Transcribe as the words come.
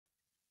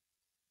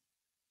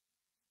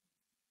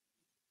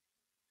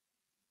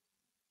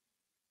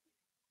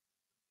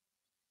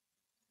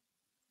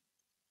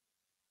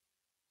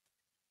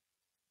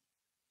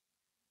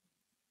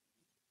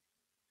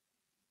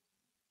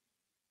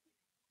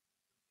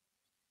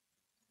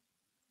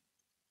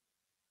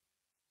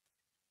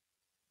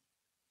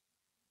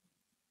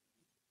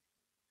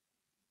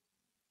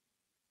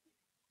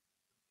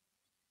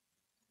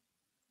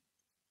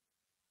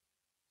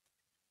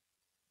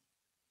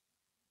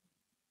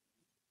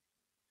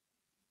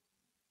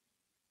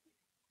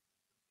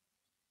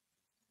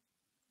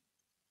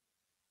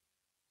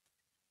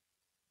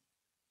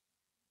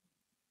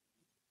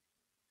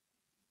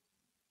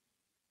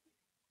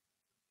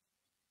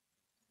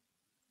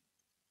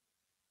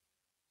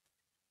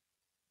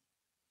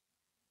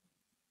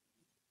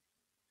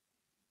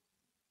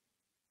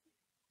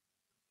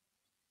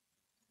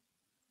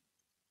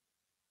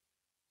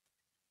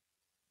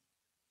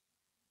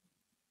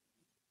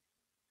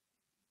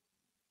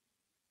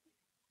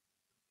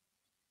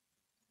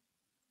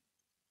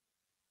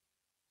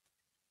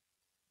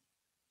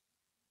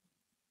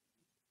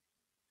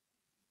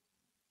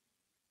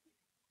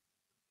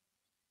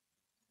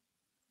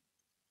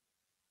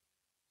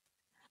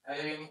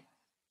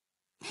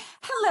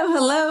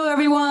Hello,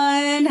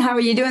 everyone. How are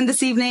you doing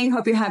this evening?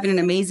 Hope you're having an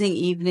amazing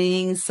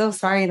evening. So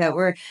sorry that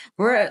we're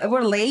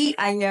late.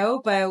 I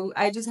know, but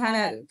I just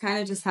kind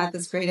of just had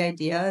this great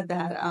idea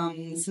that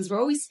since we're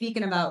always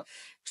speaking about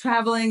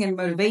traveling and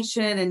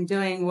motivation and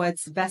doing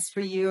what's best for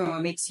you and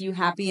what makes you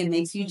happy and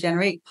makes you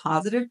generate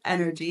positive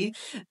energy,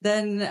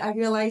 then I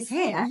realized,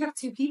 hey, I have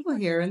two people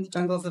here in the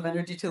jungles of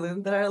energy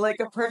Tulum that are like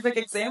a perfect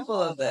example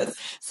of this.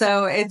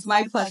 So it's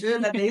my pleasure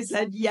that they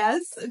said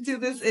yes to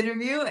this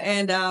interview,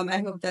 and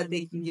I hope that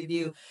they can give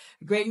you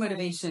great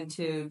motivation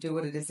to do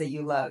what it is that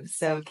you love.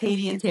 So,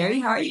 Katie and Terry,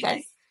 how are you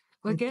guys?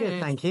 We're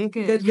good. Thank you.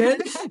 Good.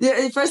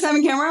 Yeah, first time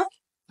on camera?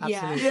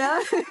 Absolutely.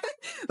 Yeah.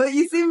 But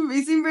you seem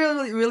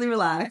really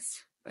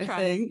relaxed. I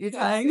think you're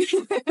trying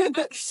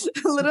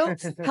a little.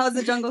 How's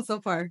the jungle so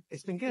far?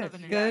 It's been good.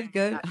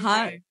 Good.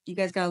 Hot. You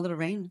guys got a little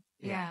rain.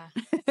 Yeah.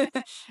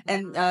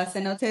 And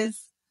cenotes.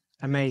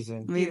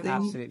 Amazing.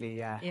 Absolutely,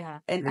 yeah. Yeah.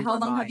 And how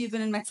long have you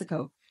been in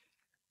Mexico?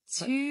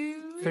 3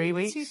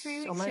 weeks. 2-3 weeks.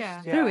 Almost.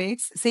 Yeah. 3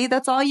 weeks. See,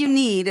 that's all you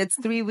need.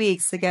 It's 3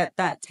 weeks to get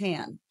that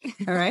tan.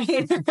 All right.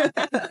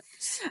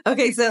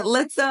 Okay, so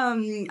let's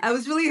I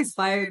was really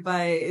inspired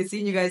by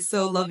seeing you guys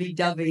so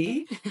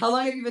lovey-dovey. How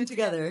long have you been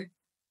together?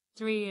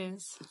 3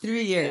 years.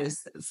 3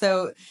 years.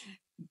 So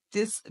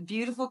this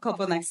beautiful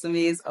couple next to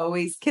me is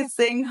always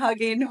kissing,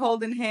 hugging,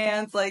 holding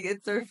hands, like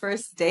it's their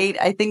first date.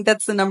 I think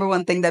that's the number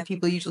one thing that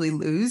people usually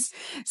lose.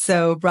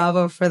 So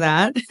bravo for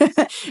that.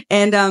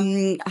 And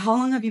how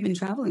long have you been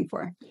traveling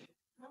for?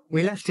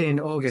 We left in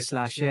August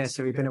last year,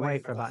 so we've been away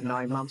for about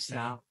 9 months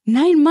now.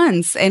 9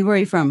 months. And where are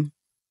you from?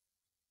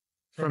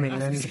 From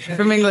England.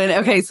 From England.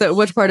 Okay, so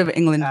which part of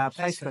England? A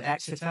place called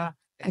Exeter.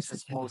 It's a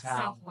small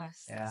town.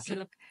 Southwest. Yeah. So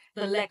look,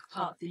 the leg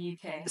part of the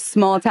UK.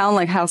 Small town,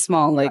 like how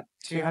small? Like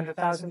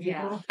 200,000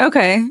 people.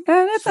 okay,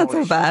 that's not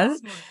so Smallish. bad.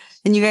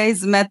 And you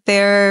guys met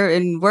there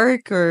in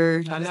work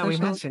or? I know we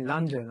met in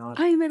London on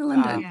Oh, you met in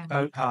London. Yeah.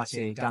 boat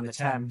party down the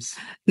Thames.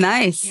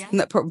 Nice.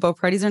 Yeah. Boat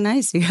parties are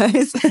nice, you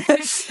guys.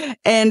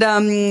 And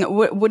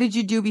what did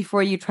you do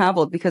before you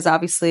traveled? Because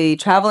obviously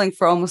traveling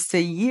for almost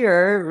a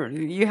year,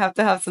 you have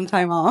to have some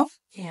time off.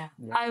 Yeah.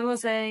 Yeah. I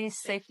was a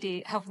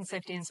health and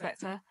safety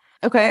inspector.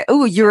 Okay.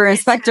 Oh, you were an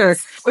inspector.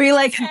 Were you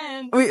like?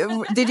 And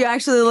Did you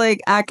actually like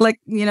act like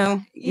Yeah.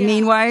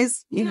 mean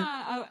wise? no,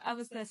 I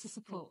was there to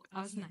support.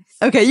 I was nice.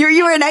 Okay,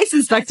 you were a nice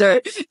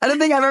inspector. I don't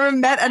think I've ever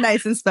met a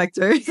nice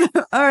inspector.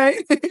 All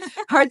right,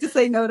 hard to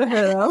say no to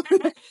her though.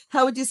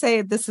 How would you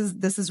say this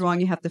is wrong?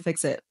 You have to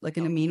fix it, like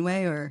in a mean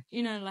way, or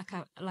You know,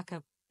 like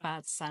a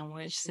bad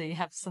sandwich. So you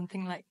have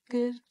something like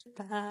good,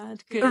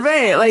 bad, good.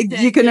 right? Like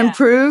Then, you can yeah.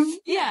 improve.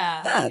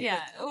 Yeah. Yeah.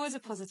 Always a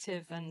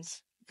positive and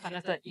kind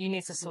of that you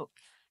need to sort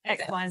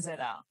X, Y, and Z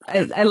out.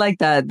 I like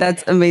that.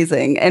 That's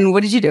amazing. And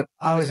what did you do?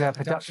 I was a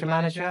production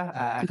manager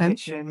at Okay.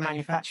 kitchen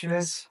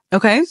manufacturers.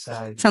 Okay,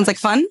 So sounds like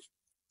fun.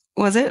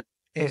 Was it?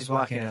 It was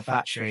working in a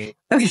factory.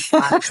 Okay.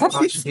 A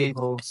bunch of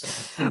people.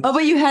 Oh,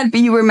 but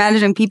you were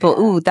managing people.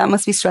 Ooh, that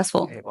must be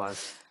stressful. It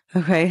was.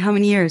 Okay, how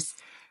many years?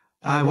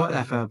 I worked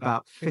there for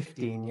about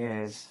 15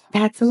 years.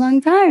 That's a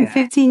long time. Yeah.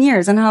 15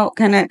 years. And how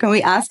can we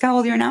ask how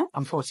old you are now?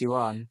 I'm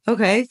 41.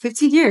 Okay,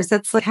 15 years.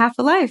 That's like half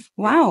a life.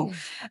 Wow.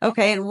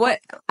 Okay, and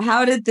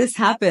how did this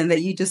happen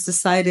that you just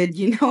decided,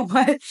 you know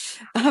what?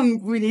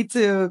 We need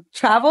to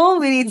travel.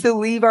 We need to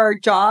leave our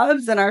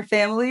jobs and our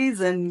families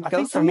and I go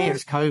think for me somewhere. it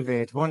was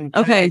COVID. One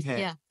Okay. COVID hit,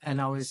 Yeah.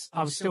 and I was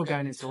still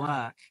going into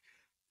work,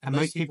 and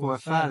most people were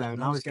furloughed,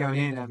 and I was going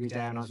in every day,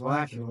 and I was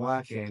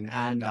working,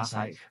 and I was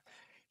like,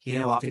 you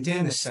know, I've been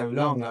doing this so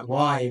long.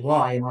 Like,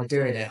 why am I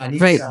doing it? I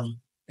need Right. some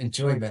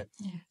enjoyment.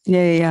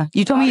 Yeah.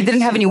 You told me you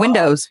didn't have any Well,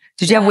 windows.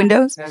 Did you have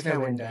windows? There's no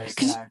windows.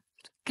 Could- No.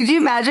 Could you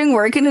imagine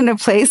working in a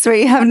place where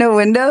you have no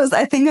windows?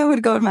 I think I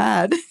would go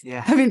mad.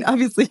 Yeah. I mean,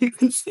 obviously you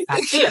can see.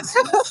 Actually,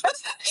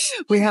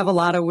 We have a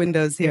lot of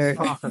windows here. it's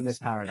far from this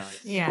paradise.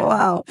 Yeah.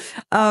 Wow.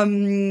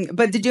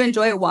 But did you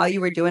enjoy it while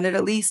you were doing it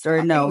at least,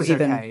 or no? It was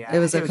even okay, yeah. it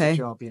was It okay. was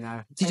a job, you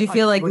know. Did you I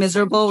feel like would say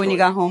miserable when you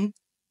enjoy got it. home?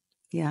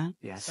 Yeah.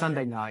 Yeah,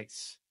 Sunday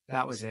nights.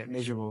 That was it.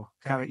 Miserable.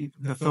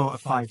 The thought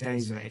of 5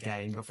 days of it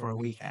again before a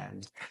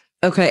weekend.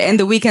 Okay. And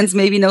the weekends,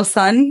 maybe no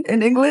sun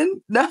in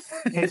England? No.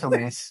 Hit or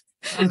miss.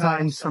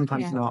 Sometimes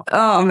Yeah. not.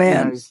 Oh Who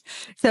man. knows?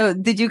 So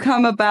did you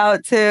come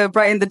about to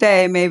brighten the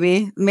day?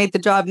 Maybe make the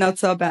job not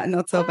so bad.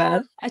 Not so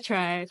bad. I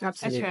tried.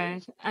 Absolutely. I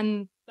tried.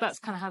 And that's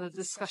kind of how the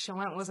discussion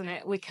went, wasn't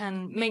it? We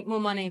can make more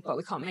money, but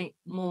we can't make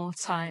more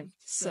time.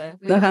 So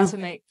we Uh-huh. have to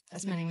make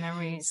as many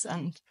memories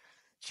and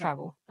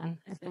travel and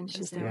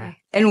adventures, didn't Yeah. we?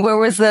 And where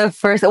was the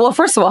first? Well,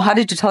 first of all, how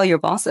did you tell your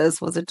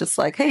bosses? Was it just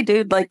like, "Hey,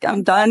 dude, like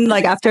I'm done.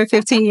 Like after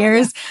 15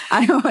 years,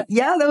 I don't."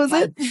 Yeah, that was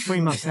it. 3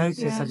 months notice.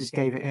 Yeah. I just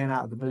gave it in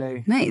out of the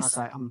blue. Nice. I was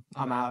like,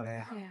 I'm out of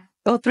here. Yeah.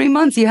 Well, 3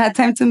 months. You had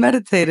time to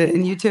meditate it,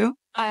 and you too.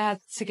 I had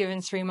to give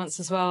in 3 months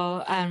as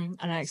well, and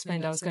I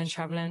explained I was going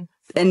traveling,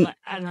 And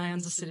and I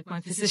understood my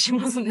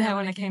position wasn't there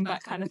when I came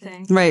back, kind of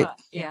thing. Right. But,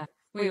 yeah,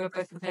 we were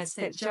both prepared to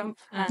take the jump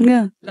and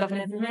yeah, loving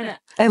every minute.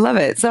 I love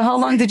it. So, how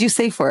long did you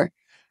stay for?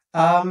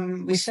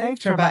 We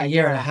saved for about a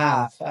year and a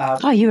half.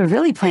 Oh, you were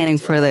really planning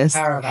for this.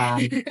 Caravan,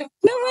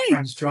 No way.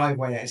 friend's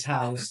driveway at his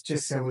house,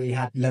 just so we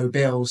had low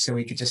bills, so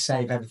we could just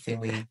save everything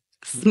we.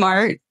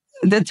 Smart,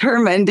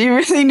 determined. You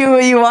really knew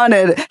what you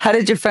wanted. How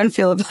did your friend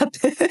feel about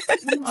this?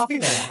 I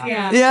think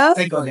Yeah.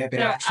 they got a little bit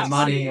of extra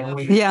money. And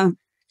we, Yeah.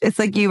 It's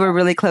like you were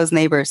really close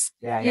neighbors.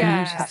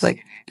 Yeah. It's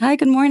like, hi,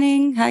 good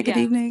morning. Hi, good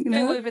evening. You They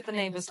know? were with the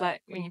neighbours,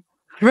 like when you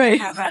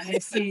Right. have that, they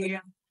see you.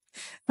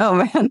 Oh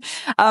man.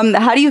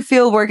 How do you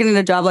feel working in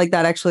a job like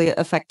that actually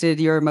affected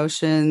your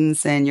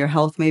emotions and your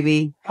health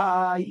maybe?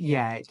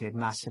 Yeah, it did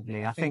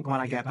massively. I think when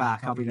I get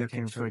back, I'll be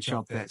looking for a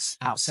job that's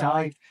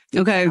outside.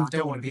 Okay. I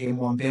don't want to be in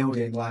one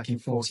building working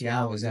 40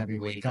 hours every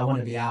week. I want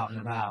to be out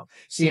and about,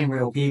 seeing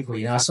real people.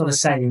 You know, I saw the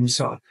same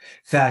sort of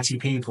 30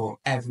 people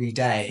every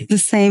day. The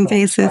same for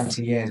faces.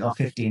 20 years or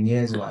 15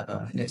 years or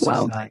whatever. And it's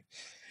Wow. just like,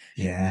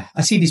 yeah.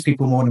 I see these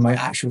people more than my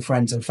actual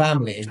friends and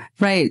family.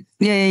 Right.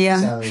 Yeah.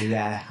 So,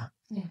 yeah.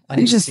 I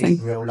need to see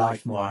Interesting. real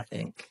life more, I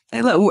think.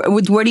 Hey, look,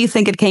 where do you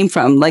think it came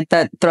from? Like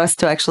that thrust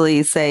to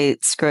actually say,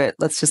 screw it,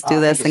 let's just do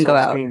this and go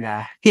out. Been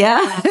there. Yeah.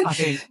 I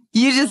think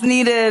You just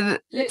needed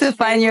to Literally,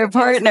 find your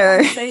there was a partner.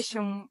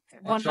 Conversation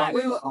one night.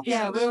 We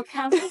were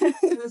camping.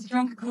 It was a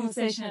drunken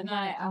conversation at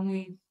night, and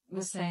we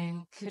were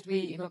saying, could we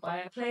either buy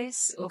a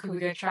place or could we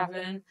go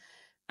traveling?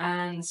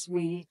 And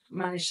we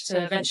managed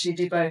to eventually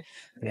do both.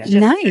 Yeah. Just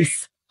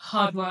Nice.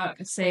 hard work,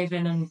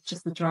 saving, and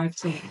just the drive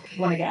to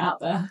want to get out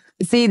there.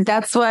 See,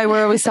 that's why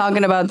we're always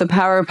talking about the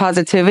power of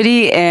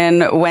positivity.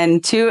 And when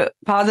two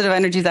positive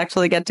energies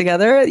actually get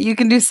together, you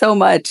can do so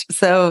much.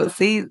 So,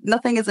 see,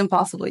 nothing is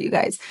impossible, you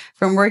guys.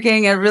 From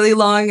working a really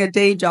long a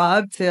day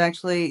job to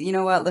actually, you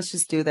know what, let's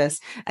just do this.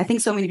 I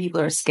think so many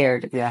people are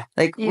scared. Yeah.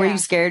 Like, were you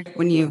scared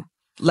when you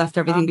left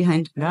everything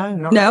behind? No,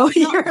 not No,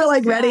 you were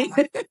like ready.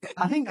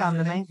 I think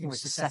the main thing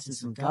was just setting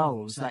some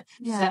goals. Like,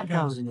 set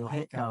goals and you'll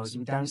hit goals. If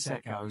you don't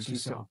set goals, you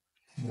sort of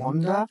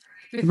wander.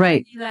 Before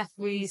Right. we left,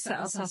 we set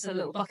ourselves a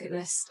little bucket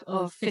list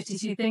of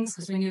 52 things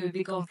because we knew we'd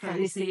be gone for at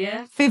least a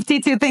year.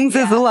 52 things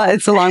is a lot.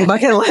 It's a long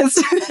bucket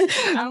list.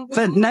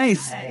 But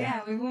nice.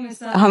 Yeah, we've almost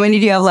done. How many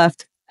do you have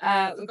left?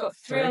 We've got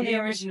 3 on the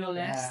original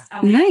list. Yeah.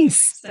 And we have an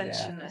Nice.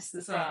 extension list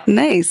as well.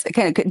 Nice.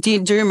 Okay. Do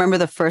you remember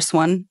the first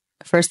one?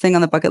 First thing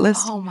on the bucket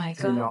list? Oh my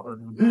Do god. not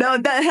remember. No,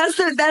 that has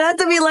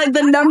to be like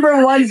the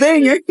number one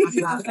thing.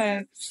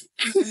 Okay.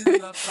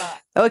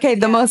 Okay,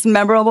 the most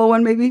memorable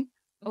one maybe?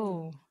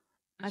 Oh,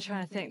 I'm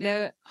trying to think.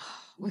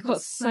 We've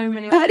got so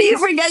many. How do you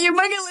forget your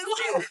bucket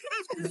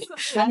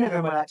list? 10 of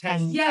them were like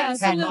 10, Yeah, 10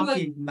 some of them were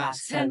monkey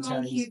mass 10 photos.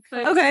 monkey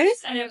photos. Okay.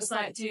 And it was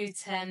like, do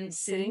 10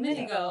 silly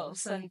mini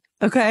goals. And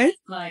Okay.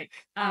 like,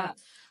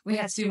 we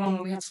had to do one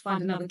where we had to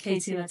find another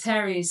Katie and a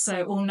Terry.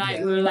 So all night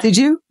we were like, Did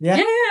you? Yeah.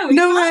 yeah, we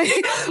No way.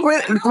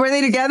 Were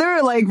they together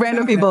or like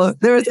random people?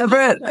 They were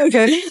separate.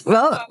 Okay.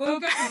 Well, We'll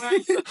go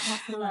around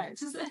after like,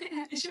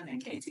 is your name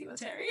Katie or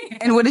Terry?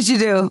 and what did you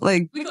do?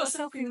 Like, We got a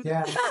selfie.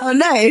 Yeah. oh,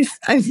 nice.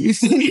 You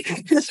see.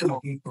 Some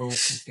people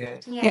was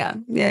good. Yeah.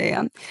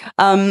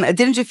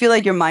 Didn't you feel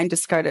like your mind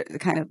just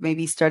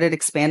started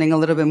expanding a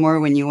little bit more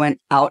when you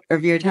went out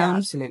of your Yeah, town?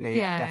 absolutely.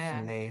 Yeah,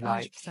 Definitely. yeah,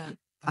 Like, 100%.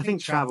 I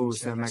think travel's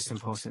the most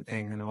important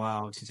thing in the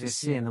world. To just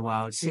seeing the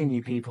world, seeing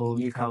new people,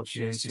 new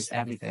cultures, just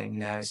everything. You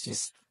know,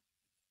 it's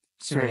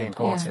really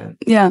important.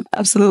 Yeah,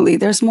 absolutely.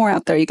 There's more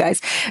out there, you guys.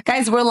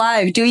 Guys, we're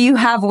live. Do you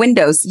have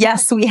windows?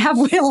 Yes, we have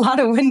a lot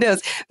of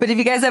windows. But if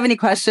you guys have any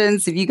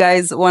questions, if you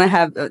guys want to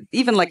have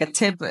even like a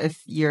tip,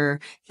 if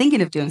you're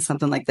thinking of doing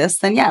something like this,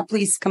 then yeah,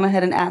 please come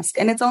ahead and ask.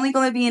 And it's only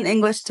going to be in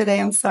English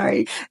today. I'm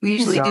sorry. We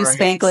usually do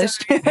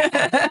Spanglish.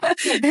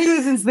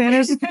 English and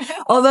Spanish.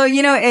 Although,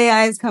 you know,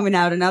 AI is coming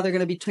out and now they're going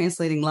to be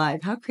translating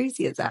live. How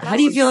crazy is that? How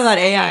do you feel about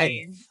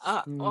AI?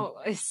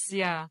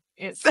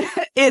 It's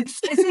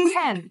It's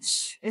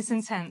intense. It's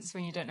intense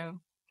when you don't know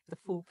the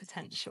full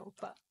potential.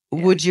 But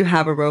Would you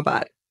have a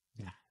robot?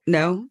 Yeah.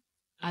 No?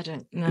 I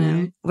don't know.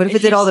 No. What if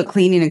it did all the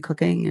cleaning and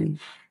cooking and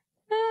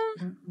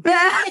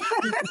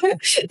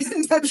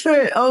that's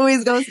where it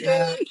always goes.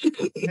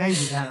 Maybe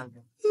that.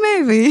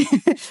 Maybe.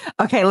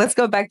 Okay, let's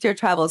go back to your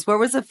travels. Where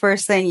was the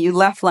first thing you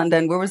left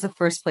London? Where was the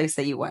first place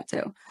that you went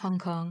to? Hong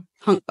Kong.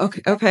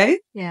 Okay.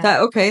 Yeah.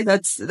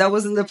 That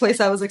wasn't the place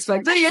I was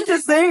expecting you to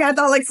say. I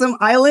thought like some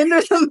island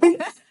or something.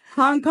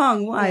 Hong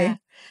Kong. Why?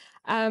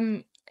 Yeah.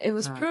 It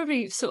was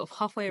probably sort of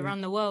halfway around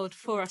the world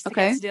for us to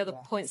Okay. get to the other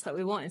points that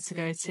we wanted to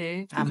go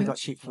to. And we got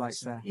cheap flights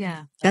there. Yeah.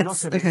 And That's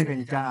also okay.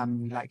 it's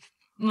been like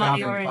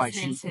Money government quite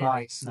cheap oriented.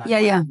 flights. Like, Yeah.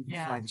 you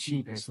Yeah. fly the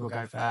cheapest, we'll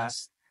go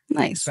first.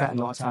 Nice. Spent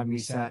a lot of time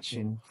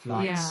researching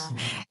flights.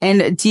 Yeah.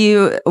 And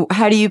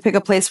how do you pick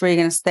a place where you're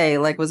going to stay?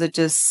 Like, was it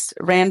just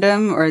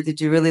random or did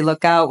you really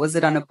look out? Was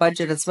it on a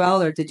budget as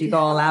well? Or did you go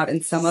all out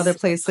in some other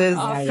places?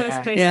 Our Yeah, first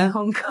yeah. place Yeah. in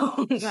Hong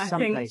Kong, I Some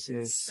think,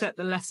 places. set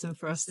the lesson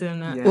for us doing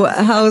that.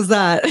 Yeah. How was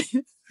that?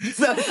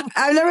 So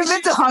I've never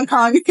been to Hong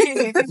Kong.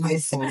 The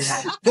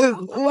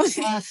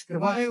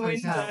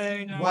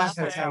worst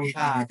No, hotel we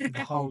had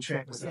the whole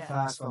trip was the Yeah.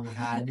 first one we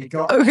had. And we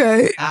got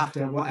Okay.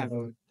 after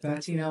whatever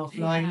 13-hour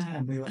flight, Yeah.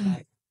 and we were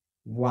like,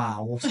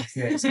 "Wow, what is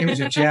this?" It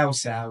was a jail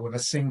cell with a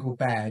single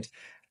bed,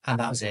 and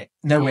that was it.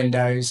 No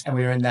windows, and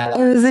we were in there.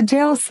 It was a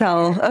jail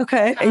cell.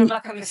 Okay. And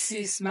like a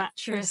masseuse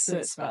mattress, so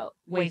it's about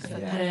wafer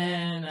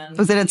thin. And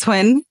Was it a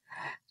twin?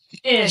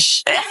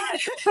 ish.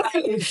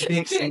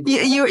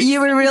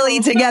 You were really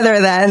together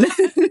then.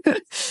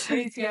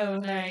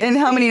 And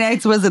how many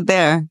nights was it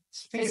there?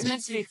 It's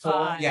meant to be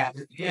 5. Yeah,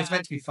 it's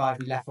meant to be 5.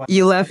 We left one.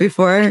 You left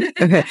before?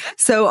 Okay.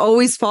 So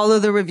always follow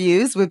the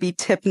reviews would be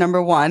tip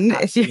number 1.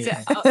 If you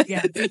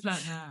Yeah, we've learned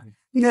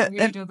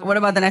that. What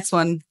about the next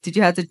one? Did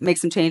you have to make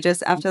some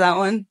changes after that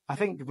one? I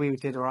think we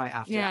did all right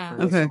after that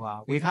for a Okay. little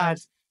while. We've had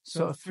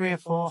sort of 3 or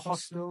 4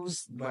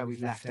 hostels where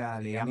we've left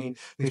early. I mean,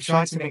 we've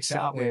tried to mix it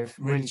up with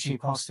really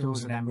cheap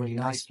hostels and then really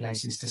nice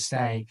places to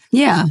stay.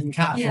 Yeah. You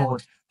can't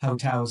afford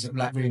hotels,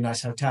 like really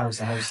nice hotels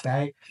the whole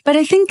stay. But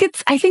I think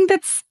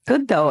that's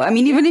good though. I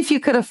mean, even if you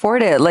could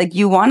afford it, like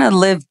you want to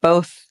live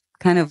both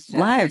kind of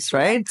lives,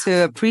 right?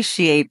 To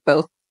appreciate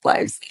both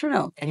lives. I don't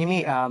know. And you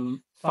meet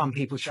fun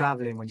people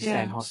traveling when you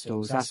stay in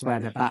hostels. That's where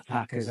the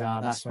backpackers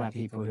are. That's where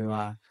people who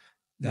are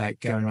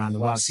like going around the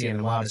world, seeing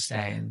the world are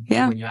staying.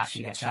 Yeah. When you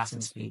actually get chatting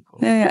to people.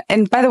 Yeah.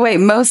 And by the way,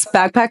 most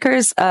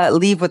backpackers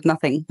leave with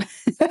nothing.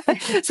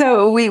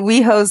 So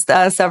we host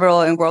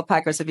several in World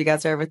Packers if you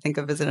guys ever think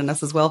of visiting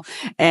us as well.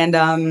 And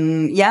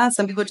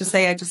some people just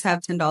say I just have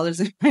 $10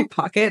 in my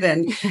pocket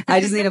and I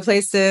just need a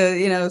place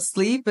to,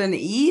 sleep and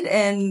eat,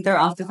 and they're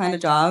off to find a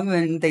job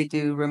and they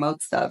do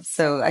remote stuff.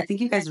 So I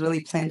think you guys really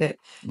planned it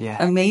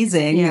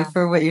amazing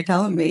for what you're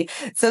telling me.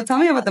 So tell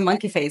me about the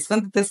monkey face.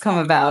 When did this come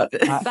about?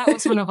 That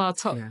was one of our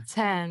top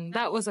 10.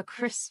 That was a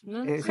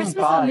Christmas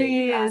and New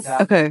Year's.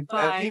 Okay.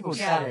 People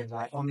selling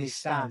like on these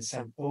stands,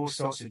 selling all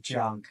sorts of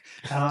junk,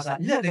 and I was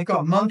like, look, they've got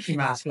a monkey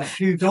mask for like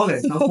 $2.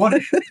 I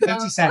wanted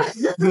to say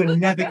we're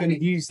never going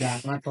to use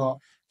that, and I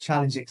thought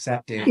challenge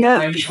accepted.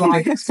 Yeah.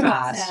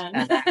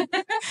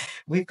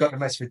 We've got the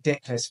most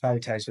ridiculous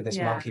photos with this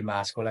monkey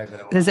mask all over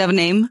the wall. Does it have a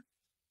name?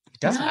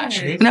 Doesn't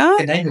actually. No?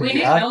 We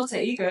need an alter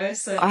ego,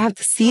 so I have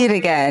to see it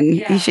again.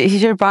 Yeah. You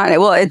should have brought it.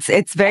 Well,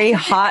 it's very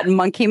hot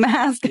monkey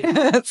mask.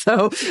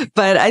 So,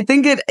 but I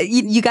think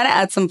you got to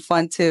add some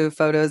fun to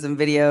photos and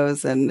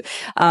videos, and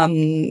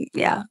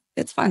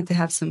it's fun to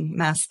have some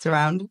masks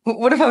around.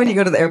 What about when you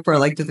go to the airport?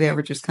 Like, do they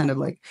ever just kind of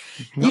like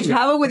you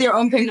travel with your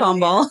own ping pong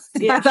ball?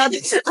 Yeah. I thought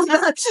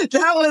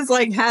that was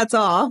like hats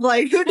off.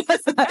 Like, who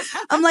does that?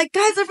 I'm like,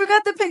 guys, I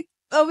forgot the ping.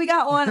 Oh, we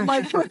got one. I'm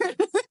like,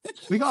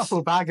 we got a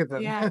full bag of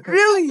them. Yeah.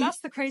 Really? That's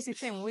the crazy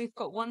thing. We've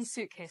got one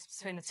suitcase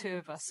between the two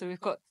of us, so we've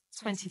got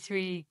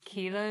 23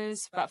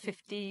 kilos, about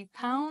 50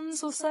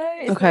 pounds or so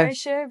is the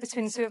ratio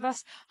between the two of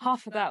us.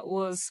 Half of that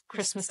was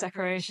Christmas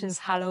decorations,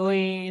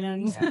 Halloween,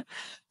 and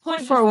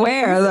for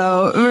where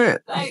though?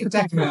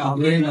 Definitely our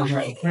room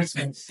on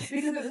Christmas.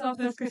 Because it was our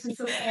first Christmas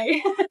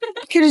away.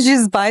 Could you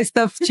just buy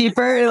stuff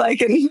cheaper,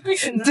 like in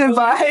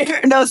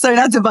Dubai? No, sorry,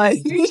 not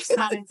Dubai.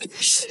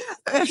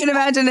 I can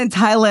imagine in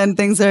Thailand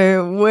things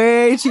are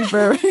way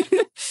cheaper.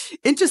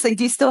 Interesting.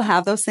 Do you still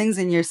have those things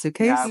in your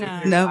suitcase?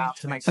 No.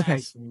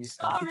 Okay.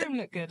 Our room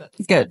looked good.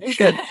 Good.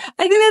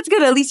 I think that's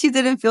good. At least you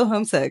didn't feel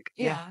homesick.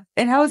 Yeah.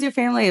 And how was your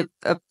family?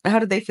 How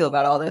did they feel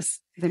about all this?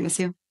 Did they miss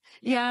you?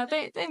 Yeah,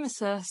 they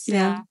miss us.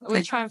 Yeah. We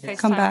Like, try and FaceTime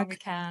come when back. we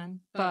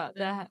can, but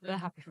they're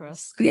happy for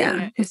us.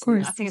 Yeah, of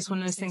course. I think it's one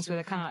of those things where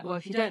they're kind of like, well,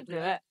 if you don't do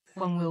it,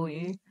 when will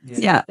you?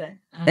 Yeah.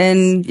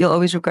 And you'll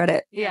always regret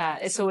it. Yeah,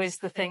 it's always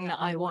the thing that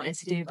I wanted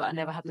to do, but I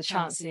never had the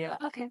chance. So you're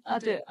like, okay,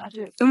 I'll do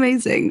it.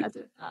 Amazing. I'll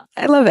do it.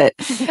 I love it.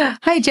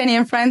 Hi, Jenny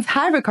and friends.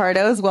 Hi,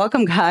 Ricardos.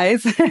 Welcome,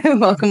 guys.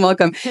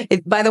 welcome.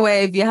 By the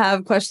way, if you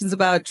have questions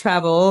about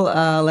travel,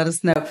 let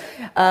us know.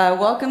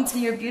 Welcome to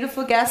your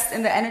beautiful guest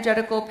in the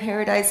energetical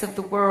paradise of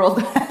the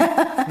world.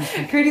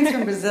 Greetings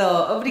from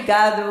Brazil.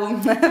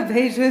 Obrigado.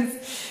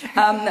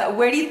 Beijos.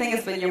 Where do you think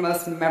has been your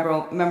most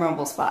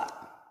memorable spot?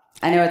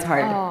 I know it's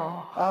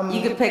hard.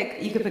 You could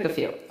pick a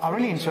few. I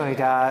really enjoyed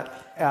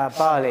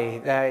Bali.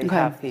 They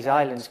have these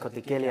islands called the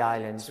Gili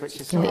Islands,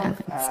 which is sort of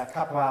a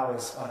couple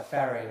hours on a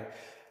ferry,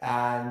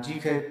 and you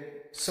could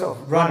sort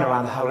of run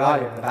around the whole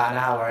island in about an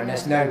hour, and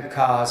there's no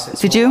cars.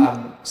 Did you?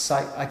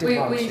 I did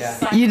once,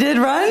 yeah. You did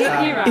run?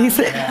 Yeah. He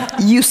said,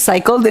 you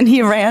cycled and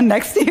he ran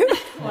next to you?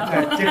 No,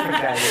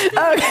 different day.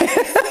 Okay.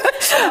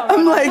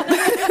 I'm like...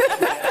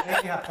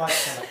 Maybe have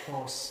bikes on, of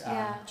course,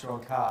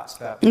 drawn carts,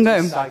 but we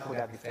just cycled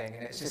everything,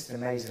 and it's just an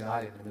amazing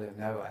island in the middle of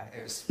nowhere.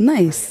 It was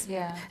nice.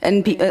 Yeah.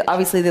 And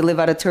obviously they live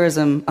out of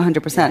tourism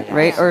 100%,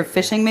 right? Or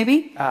fishing,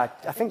 maybe? I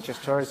think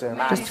just tourism.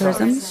 Just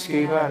tourism?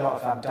 Scuba, a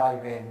lot of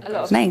diving. A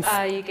lot of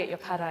nice. You get your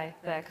pad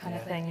there kind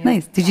of thing.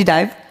 Nice. Did you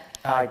dive?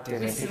 I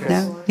didn't.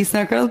 No? You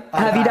snorkeled?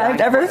 Have you dived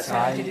ever?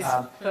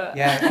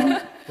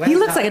 Yeah. He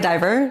looks like a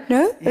diver,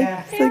 no?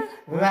 Yeah.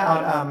 We went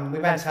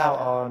out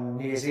on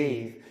New Year's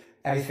Eve.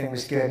 Everything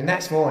was good. The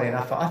next morning,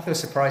 I thought, I feel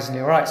surprisingly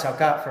all right, so I'll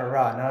go out for a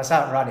run. And I was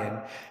out running,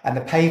 and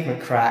the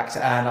pavement cracked,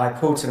 and I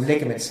pulled some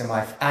ligaments in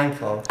my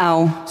ankle.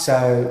 Ow.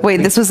 So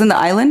wait, this was in the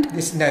island?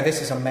 This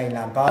is on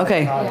mainland Bali.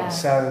 Okay.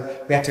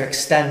 So we had to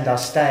extend our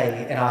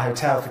stay in our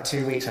hotel for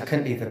 2 weeks. I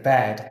couldn't leave the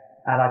bed.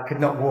 And I could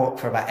not walk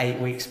for about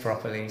 8 weeks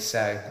properly, so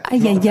Ay,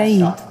 not the best ay, ay.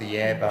 start to the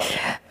year, but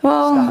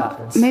Well, stuff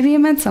happens. maybe it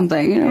meant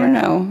something. You never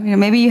know. You know,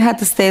 maybe you had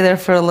to stay there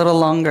for a little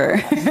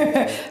longer.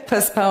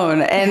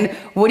 Postpone. And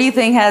what do you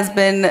think has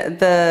been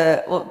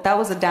well, that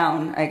was a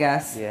down, I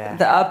guess. Yeah.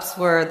 The ups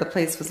were the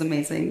place was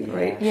amazing,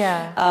 right?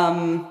 Yeah.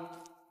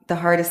 The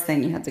hardest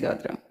thing you had to go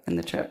through in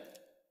the trip.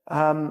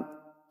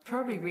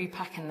 Probably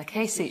repacking the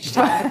case each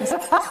time.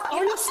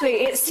 Honestly,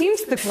 it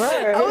seems to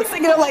grow. I was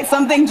thinking of like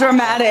something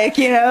dramatic,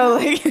 you know,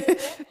 like,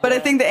 but I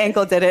think the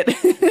ankle did it.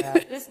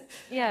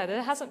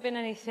 There hasn't been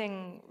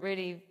anything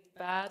really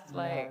bad.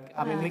 Like,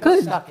 I mean, we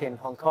got stuck in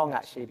Hong Kong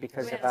actually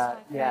because of a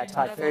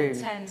typhoon.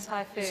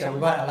 Typhoon. So we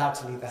weren't allowed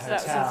to leave the that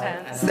was hotel.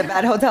 intense. The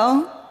bad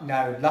hotel?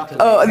 No, luckily.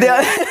 Oh, the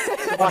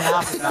one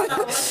after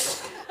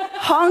that.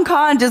 Hong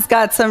Kong just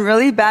got some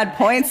really bad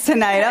points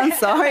tonight. I'm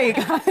sorry,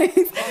 guys.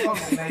 Hong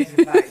Kong's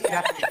amazing place.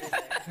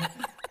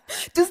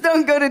 Just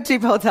don't go to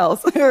cheap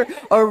hotels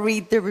or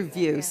read the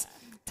reviews.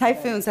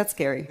 Typhoons, that's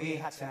scary. We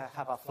had to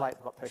have our flight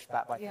got pushed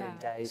back by 3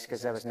 days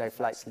because there was no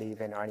flights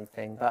leaving or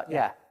anything. But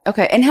yeah.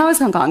 Okay, and how is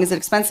Hong Kong? Is it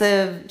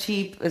expensive,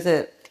 cheap? Is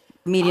it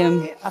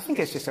medium? I think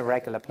it's just a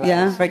regular place.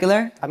 Yeah,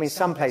 regular? I mean,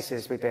 some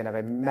places we've been have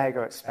been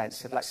mega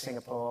expensive, like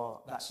Singapore.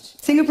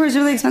 Singapore is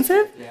really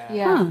expensive?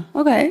 Yeah.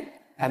 Oh, okay.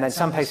 And then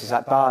some places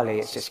like Bali,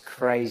 it's just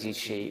crazy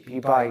cheap.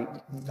 You buy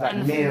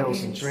like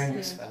meals and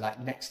drinks for like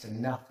next to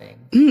nothing.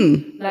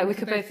 Like we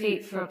could both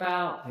eat for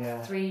about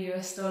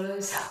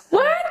 $3.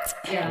 What?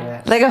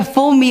 Yeah. Like a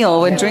full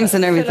meal with drinks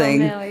and everything.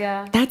 Meal,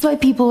 yeah. That's why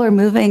people are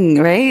moving,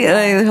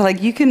 right?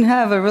 Like you can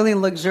have a really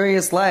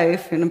luxurious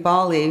life in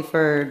Bali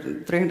for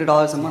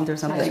 $300 a month or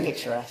something.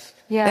 Picturesque.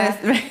 Yeah.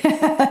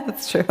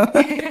 That's true.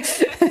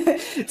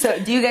 So,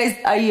 do you guys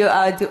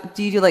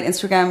do you do like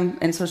Instagram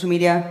and social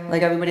media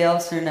like everybody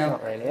else or no?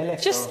 Not really.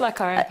 Just like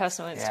our own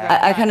personal Instagram.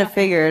 I kind of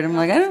figured. I'm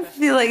like, I don't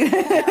feel like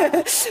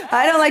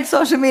I don't like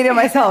social media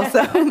myself.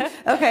 So,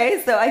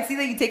 okay. So I see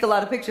that you take a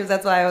lot of pictures.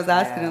 That's why I was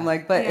asking. I'm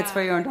like, but it's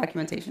for your own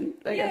documentation,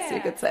 I guess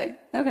you could say.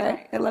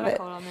 Okay, I love it.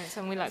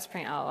 And we like to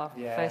print out our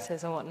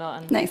photos and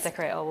whatnot and Nice.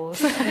 decorate our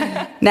walls.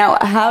 Now,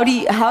 how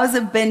has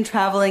it been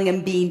traveling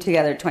and being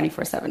together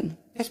 24/7?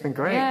 It's been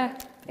great.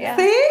 Yeah.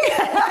 See?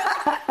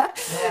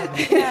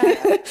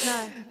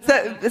 No.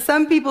 So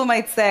some people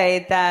might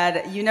say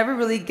that you never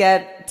really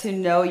get to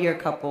know your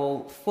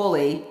couple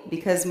fully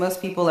because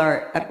most people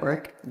are at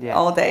work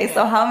all day.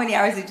 So how many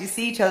hours did you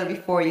see each other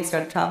before you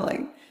started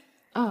traveling?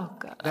 Oh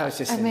God. That was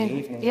just in the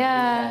evening.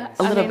 Yeah.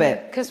 A little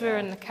bit. Because we were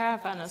in the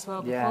caravan as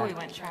well before we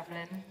went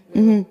travelling.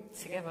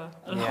 Together.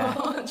 We did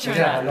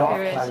have a lot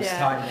of close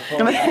time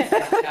before.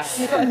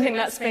 I think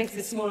that space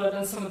is smaller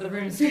than some of the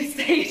rooms we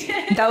stayed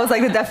in. That was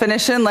like the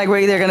definition, like we're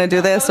either going to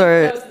do this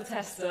or... That was the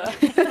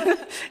tester.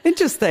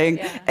 Interesting.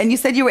 Yeah. And you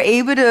said you were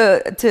able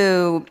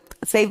to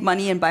save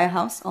money and buy a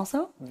house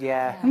also?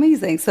 Yeah.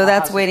 Amazing. So Our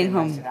that's house waiting has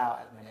been home. rented out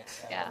at the minute,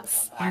 so Yeah. we'll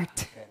come back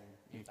Smart.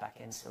 and move back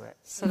into it.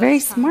 So Very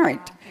that's kind of-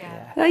 smart.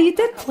 Yeah. Oh, you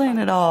did plan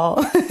it all. A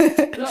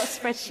lot of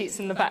spreadsheets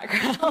in the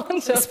background.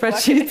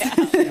 Spreadsheets.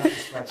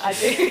 I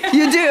do.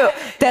 You do.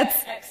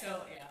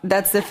 Excel,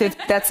 That's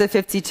the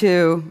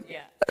 52,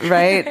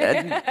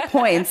 right?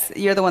 Points.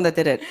 You're the one that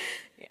did it.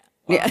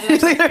 Yeah.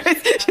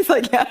 She's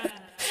like, yeah.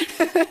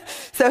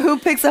 So who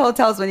picks the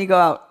hotels when you go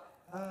out?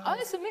 Oh,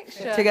 it's a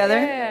mixture. Together?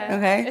 Yeah.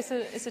 Okay.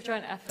 It's a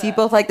joint effort. Do you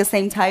both like the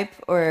same type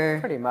or?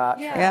 Pretty much.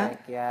 Yeah. I think,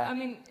 yeah. I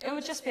mean, it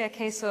would just be a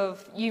case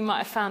of you might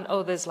have found,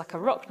 oh, there's like a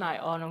rock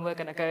night on and we're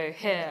going to go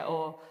here,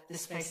 or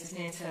this place is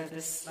near to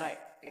this like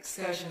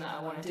excursion that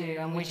I want to do,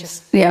 and we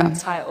just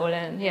tie it all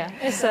in. Yeah,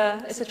 it's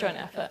a joint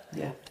effort.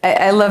 Yeah.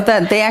 I love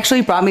that. They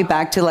actually brought me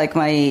back to like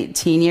my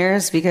teen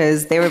years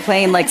because they were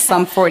playing like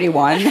Sum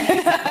 41,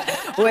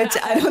 which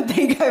I don't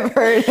think I've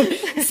heard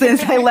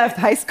since I left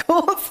high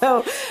school.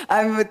 So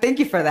thank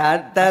you for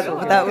that.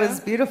 That was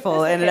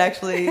beautiful. And it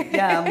actually,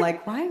 I'm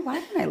like, why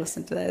didn't I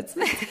listen to that?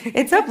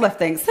 It's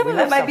uplifting. Some of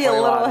it might be a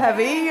little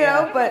heavy, you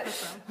know, but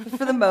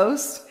for the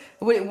most,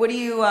 what do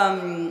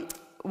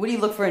you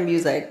look for in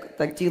music?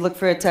 Like, do you look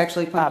for it to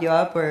actually pump you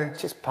up, or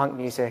just punk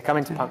music? I'm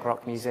into punk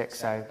rock music,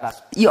 so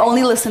that's. You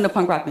only listen to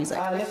punk rock music?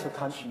 I listen to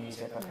country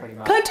music. That's pretty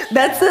much. Country.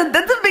 That's a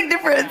big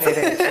difference. It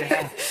is,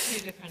 yeah.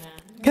 Two different.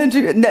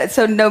 Country. No,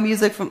 so no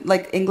music from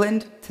like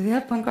England. Do they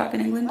have punk rock in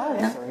England? Oh,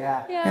 No? so,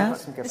 yeah. Yeah. Got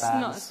some good It's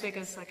bands. not as big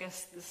as I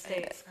guess the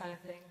States kind of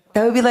thing.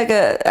 That would be like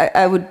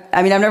I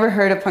mean, I've never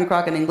heard of punk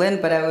rock in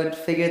England, but I would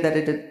figure that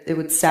it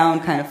would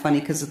sound kind of funny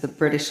because of the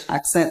British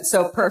accent.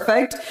 So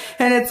perfect.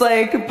 And it's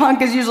like,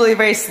 punk is usually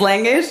very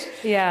slangish.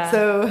 Yeah.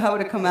 So how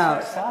would it come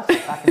out?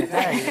 Back in the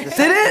day. The Did Sex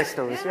it?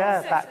 Pistols,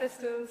 yeah. Back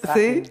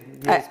See?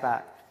 years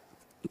back.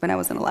 When I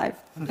wasn't alive.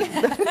 I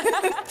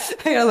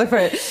gotta look for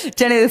it.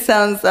 Jenny, this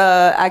sounds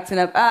acting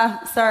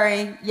up.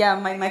 Sorry. Yeah,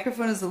 my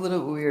microphone is a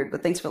little weird,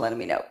 but thanks for letting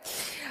me know.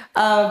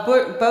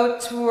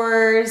 Boat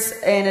tours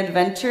and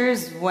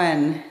adventures,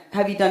 when?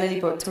 Have you done any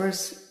boat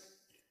tours?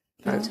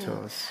 Boat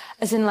tours.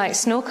 As in like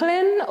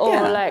snorkeling or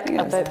Yeah, like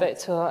yeah. a boat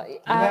tour?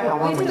 I We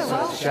went did a on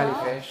Welsh one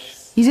jellyfish.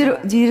 You did a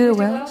We did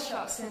whale? whale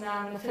sharks in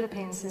the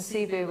Philippines, in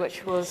Cebu,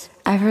 which was.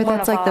 I've heard one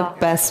that's of like the our-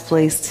 best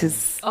place to.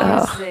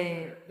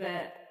 Honestly,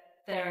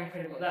 they're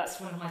incredible. That's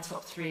one of my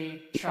top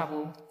 3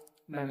 travel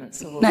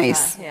moments of all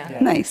Nice. time. Yeah.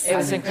 Nice. It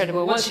was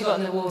incredible. Once you got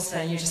in the water,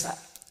 and you're just like.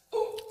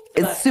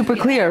 It's super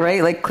clear,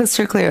 right? Like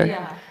crystal clear.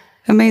 Yeah.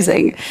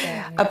 Amazing.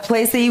 A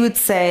place that you would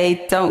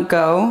say don't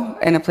go,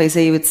 and a place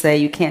that you would say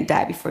you can't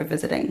die before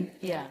visiting.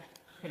 Yeah.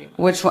 Pretty much.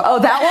 Which one? Oh,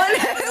 that one?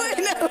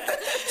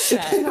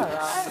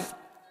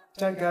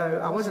 Don't go.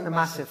 I wasn't a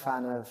massive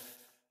fan of,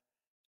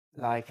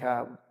 like,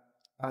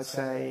 I'd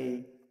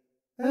say,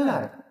 I don't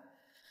know.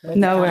 Maybe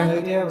Nowhere.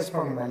 Cambodia was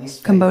probably my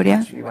least Cambodia?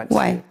 favorite country we went to.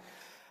 Why?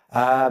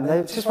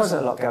 There just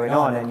wasn't a lot going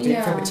on, and you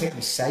didn't feel Yeah.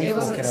 particularly safe It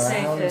wasn't walking the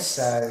around. safest.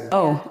 So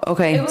Oh,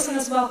 okay. It wasn't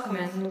as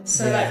welcoming.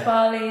 So Yeah. like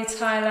Bali,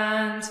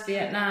 Thailand,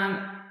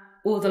 Vietnam,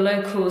 all the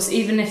locals,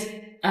 even if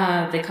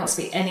they can't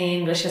speak any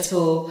English at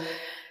all,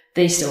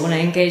 they still want to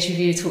engage with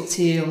you, talk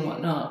to you and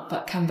whatnot.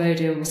 But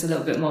Cambodia was a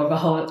little bit more of a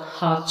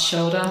hard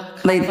shoulder.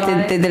 Like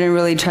they didn't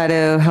really try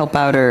to help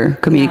out or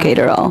communicate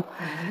at all.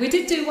 We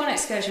did do one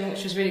excursion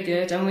which was really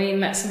good, and we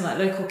met some like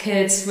local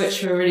kids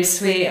which were really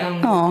sweet,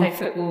 and Aw. we played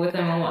football with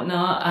them and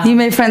whatnot. You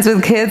made friends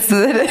with kids.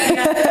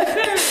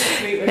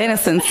 Sweet.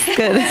 Innocence.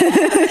 Good.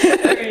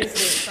 Very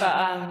sweet.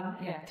 But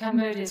yeah,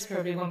 Cambodia is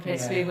probably one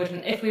place we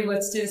wouldn't. If we were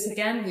to do this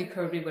again, we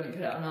probably wouldn't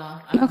put it on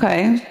our.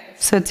 Okay.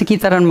 So to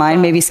keep that in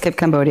mind, maybe skip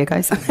Cambodia,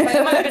 guys. But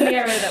it might have been the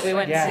area that we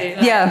went Yeah. to.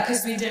 Like, Yeah.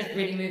 Because we didn't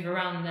really move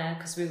around there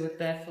because we were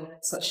there for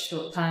such a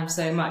short time.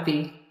 So it might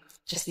be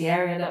just the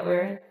area that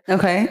we're in.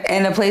 Okay.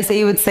 And a place that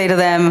you would say to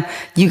them,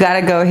 you got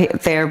to go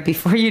there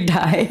before you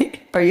die,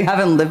 or you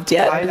haven't lived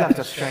yet. I loved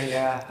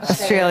Australia.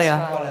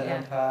 Australia. Kuala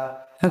Lumpur.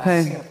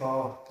 Okay.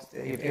 Singapore.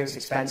 It was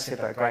expensive,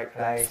 but a great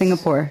place.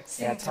 Singapore,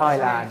 Yeah,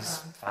 Thailand's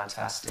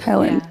fantastic.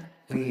 Thailand.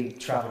 We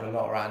travelled a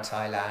lot around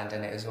Thailand,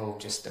 and it was all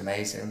just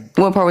amazing.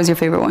 What part was your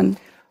favorite one?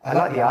 I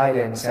like the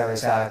islands. There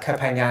was Koh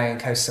Phangan and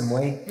Koh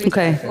Samui.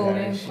 Okay. Full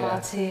moon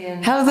party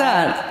and How's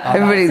that? Oh,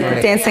 Everybody that's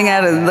really- dancing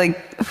out of like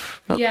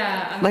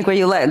yeah, I like where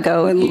you let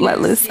go and you let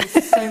can loose.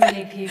 see so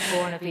many people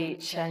on a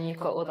beach, and you've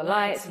got all the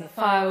lights and the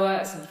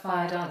fireworks and the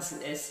fire dances.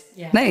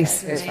 It's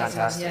Nice. It's amazing.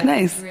 fantastic. Yeah,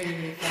 Nice. Really,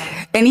 really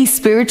fun. Any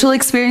spiritual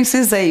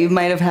experiences that you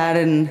might have had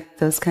in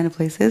those kind of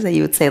places that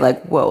you would say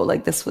like, whoa,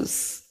 like this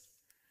was.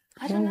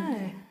 I don't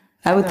know.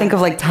 I would think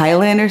of like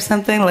Thailand or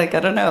something. Like I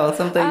don't know,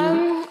 something.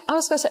 I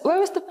was going to say, where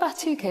was the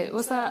Batu Cave?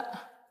 Was that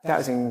That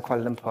was in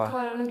Kuala Lumpur.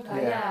 Kuala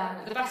Lumpur? Yeah,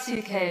 the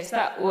Batu Caves.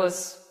 That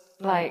was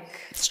like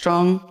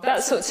Strong.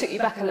 that sort of took you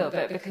back a little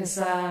bit because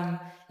you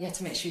had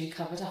to make sure you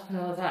covered up and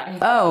all of that. And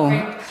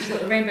you've got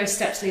the rainbow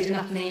steps leading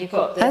up, and then you've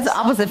got this. That's the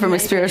opposite from a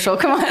spiritual.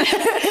 Come on,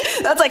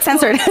 that's like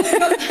censored.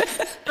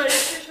 But it's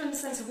spiritual in the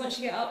sense of once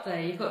you get up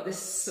there, you've got this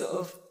sort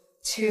of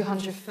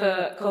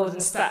 200-foot golden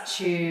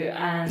statue,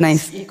 and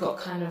Nice. you've got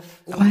kind of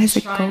all Why the is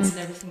it shrines gold? and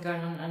everything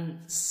going on, and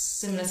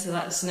similar to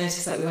like the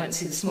cenotes that we went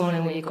to this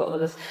morning, where you've got all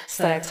the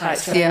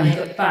stalactites and Yeah. you've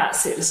got the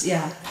bats. It was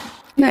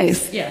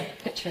Nice.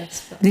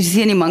 picturesque. Did you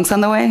see any monks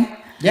on the way?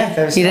 Yeah,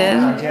 there was You did?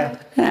 Thailand, yeah.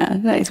 Yeah,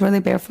 nice. Were they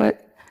barefoot?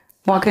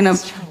 Walking up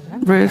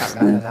roofs?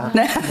 Remember that.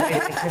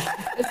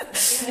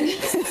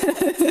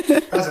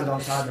 That was a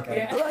long time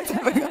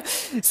ago.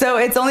 So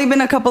it's only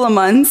been a couple of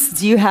months.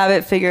 Do you have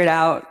it figured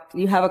out?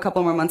 You have a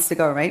couple more months to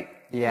go, right?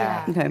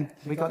 Yeah. Okay.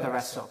 We got the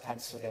rest sort of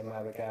penciled in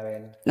where we're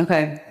going,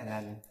 Okay. and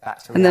then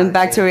back to And then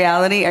back to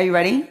reality. Are you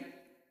ready?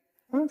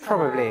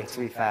 Probably, to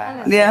be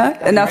fair.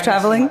 Yeah? Enough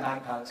traveling? My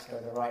bank balance go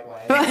the right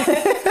way.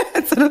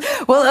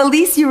 Well, at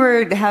least you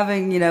were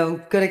having,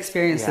 good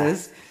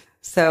experiences.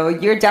 So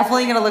you're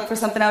definitely going to look for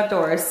something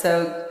outdoors.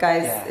 So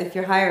guys, if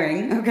you're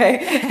hiring,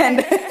 okay.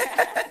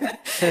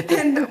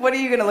 And what are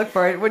you going to look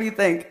for? What do you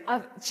think?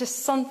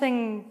 Just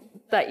something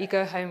that you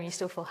go home and you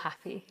still feel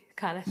happy,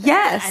 kind of thing.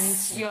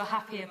 Yes. And you're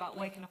happy about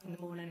waking up in the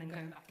morning and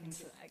going back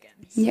into that again.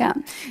 Yeah.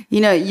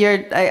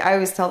 I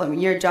always tell them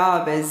your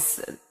job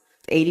is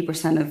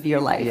 80% of your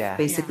life,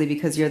 basically,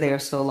 because you're there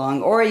so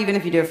long, or even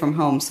if you do it from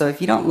home. So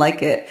if you don't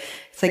like it,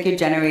 it's like you're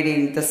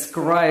generating this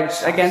grudge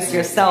against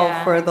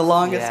yourself for the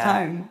longest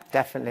time.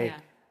 Definitely. Yeah.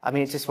 I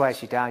mean, it just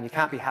wears you down. You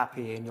can't be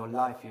happy in your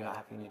life if you're not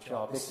happy in your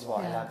job. This is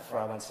what I learned before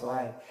I went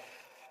away.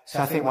 So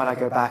I think when I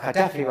go back, I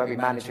definitely won't be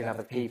managing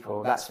other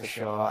people, that's for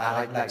sure.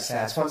 And like I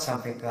say, it's not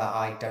something that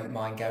I don't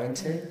mind going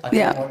to. I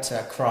don't want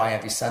to cry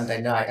every Sunday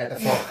night at the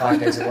 4 or 5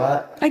 days of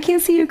work. I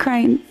can't see you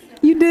crying.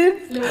 You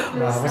did? No,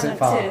 I wasn't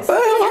far. It's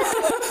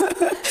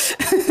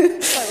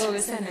like what we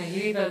were saying,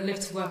 you either live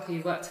to work or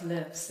you work to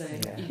live. So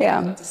you've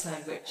got to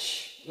decide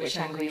which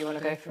angle you want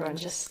to go for, and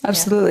just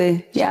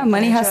Absolutely. Yeah,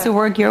 money has to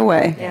work your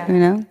way,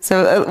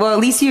 So, well, at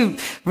least you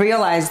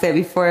realized that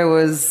before it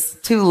was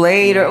too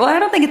late. Or, well, I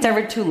don't think it's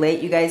ever too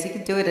late, you guys. You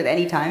can do it at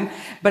any time.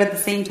 But at the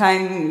same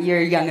time,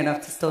 you're young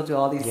enough to still do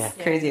all these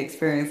crazy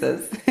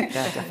experiences. Yeah,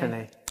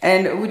 definitely.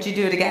 And would you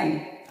do it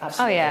again?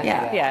 Absolutely. Oh,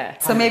 yeah.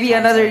 So maybe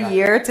another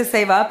year to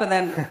save up and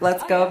then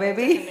let's go,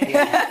 baby.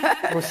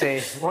 We'll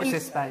see. Watch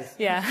this space.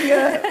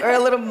 Yeah. Or a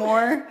little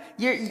more.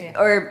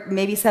 Or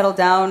maybe settle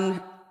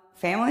down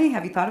family?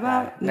 Have you thought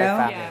about? No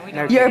family. Yeah, we No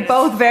don't. You're kids.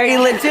 both very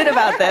legit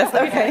about this.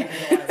 Okay.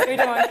 We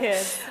don't want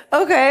kids.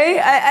 Okay,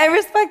 I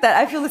respect that.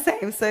 I feel the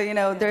same. So, you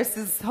know, there's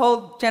this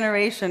whole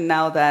generation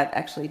now that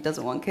actually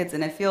doesn't want kids.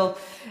 And I feel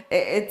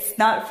it's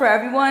not for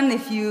everyone.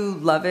 If you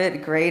love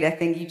it, great. I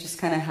think you just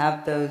kind of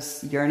have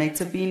those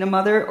yearnings of being a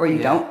mother, or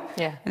you don't.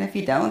 Yeah. And if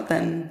you don't,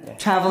 then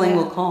traveling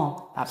will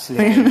call.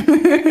 Absolutely.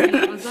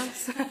 That was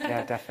us.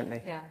 Yeah,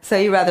 definitely. Yeah. So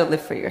you rather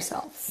live for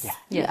yourselves. Yeah.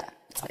 Yeah.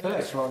 I feel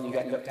it's wrong. You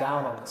get looked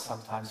down on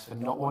sometimes for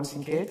not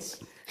wanting kids.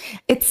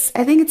 I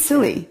think it's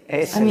silly.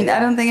 It's I mean, silly, I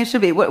don't think it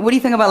should be. What do you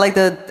think about like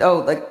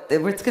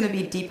it's going to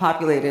be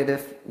depopulated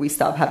if we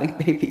stop having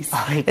babies?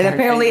 And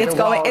apparently it's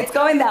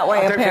going that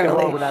way. I don't think the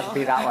world Apparently. would have to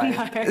be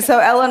that way. So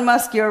Elon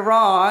Musk, you're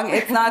wrong.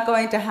 It's not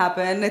going to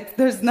happen.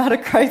 There's not a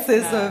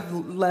crisis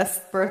of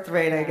less birth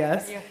rate, I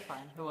guess. You're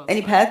fine.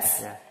 Any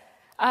pets?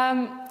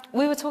 Yeah.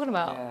 We were talking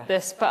about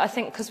this, but I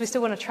think because we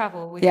still want to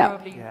travel, we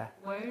probably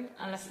won't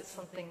unless it's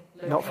something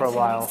Not for a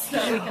while.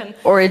 that we can.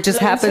 Or it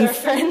just loan to happens. our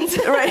friends.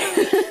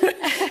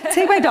 Right.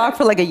 Take my dog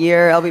for like a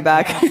year. I'll be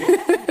back.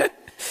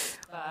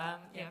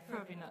 Yeah,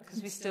 probably not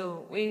because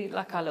we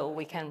like our little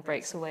weekend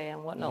breaks away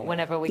and whatnot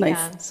whenever we Nice.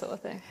 can, sort of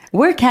thing.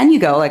 Where can you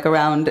go, like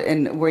around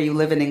in where you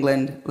live in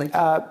England? Like,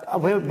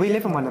 We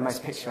live in one of the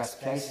most picturesque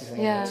places in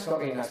England. Yeah. It's got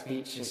really nice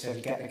beaches, so if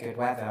you get the good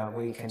weather,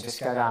 we can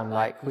just go down,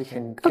 we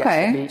can get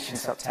Okay. to the beach in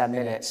sort of 10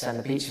 minutes, and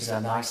the beaches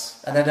are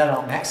nice. And they're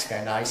not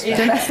Mexico nice, but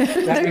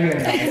they're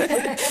really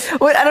nice.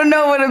 what, I don't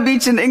know what a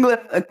beach in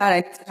England. God,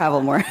 I need to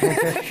travel more.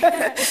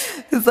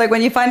 It's like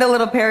when you find a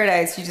little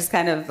paradise, you just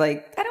kind of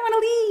like, I don't want to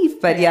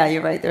leave. But yeah,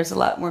 you're right. There's a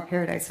lot more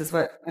paradise, is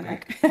what I'm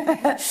like.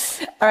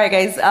 All right,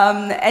 guys.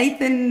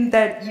 Anything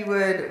that you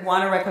would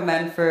want to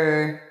recommend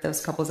for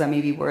those couples that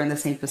maybe were in the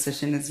same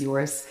position as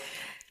yours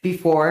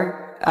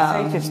before?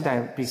 I say just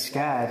don't be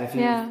scared.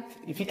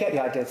 If you get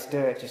the idea to do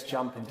it, just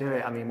jump and do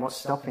it. I mean, what's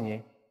stopping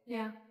you?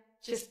 Yeah,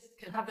 just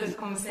have those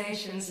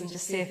conversations and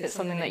just see if it's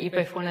something that you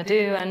both want to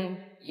do, and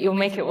you'll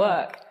make it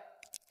work.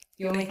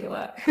 You'll make it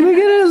work. Look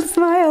at her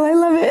smile. I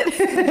love it.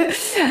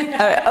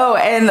 All right. Oh,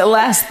 and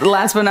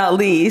last but not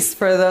least,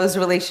 for those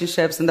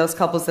relationships and those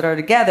couples that are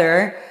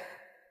together,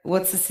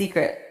 what's the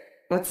secret?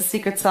 What's the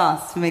secret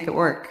sauce to make it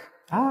work?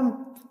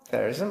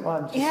 There isn't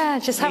one.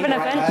 Just have an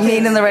event.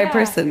 Meeting the right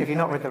person. If you're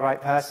not with the right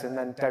person,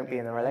 then don't be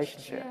in a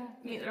relationship.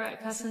 Meet the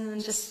right person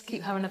and just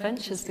keep having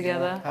adventures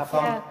together. Have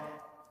fun. Yeah.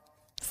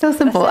 So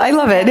simple. I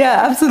love it.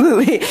 Yeah,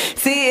 absolutely.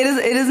 See,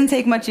 it doesn't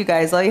take much, you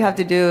guys. All you have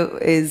to do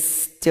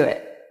is do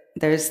it.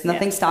 There's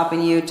nothing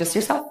stopping you, just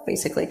yourself,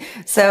 basically.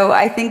 So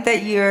I think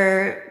that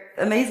you're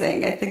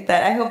amazing.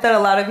 I hope that a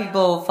lot of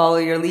people follow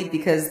your lead,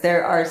 because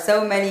there are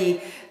so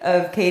many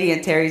of Katie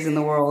and Terry's in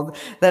the world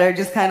that are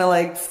just kind of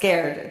like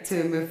scared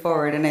to move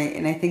forward. And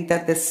I think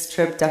that this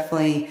trip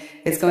definitely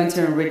is going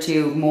to enrich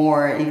you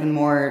even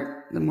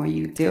more, the more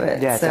you do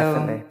it. Yeah, so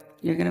definitely.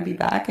 You're going to be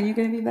back, and you're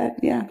going to be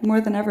back,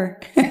 more than ever.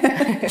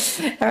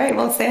 All right,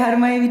 well, say hi to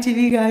Miami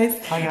TV,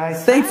 guys. Hi,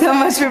 guys. Thanks so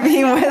much for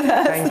being with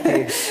us. Thank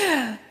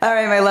you. All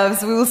right, my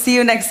loves, we will see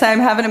you next time.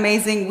 Have an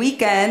amazing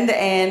weekend.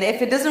 And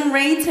if it doesn't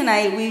rain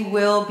tonight, we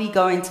will be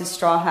going to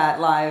Straw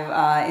Hat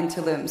Live in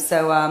Tulum.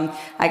 So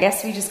I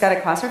guess we just got to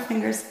cross our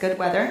fingers, good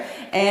weather.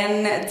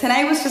 And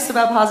tonight was just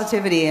about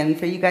positivity, and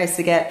for you guys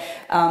to get,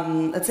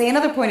 let's say,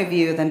 another point of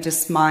view than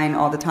just mine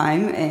all the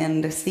time,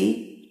 and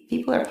see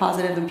people are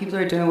positive and people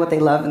are doing what they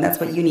love, and that's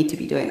what you need to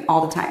be doing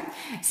all the time.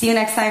 See you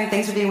next time.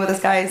 Thanks for being with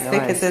us, guys.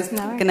 Big kisses.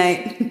 Good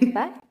night.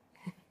 Bye.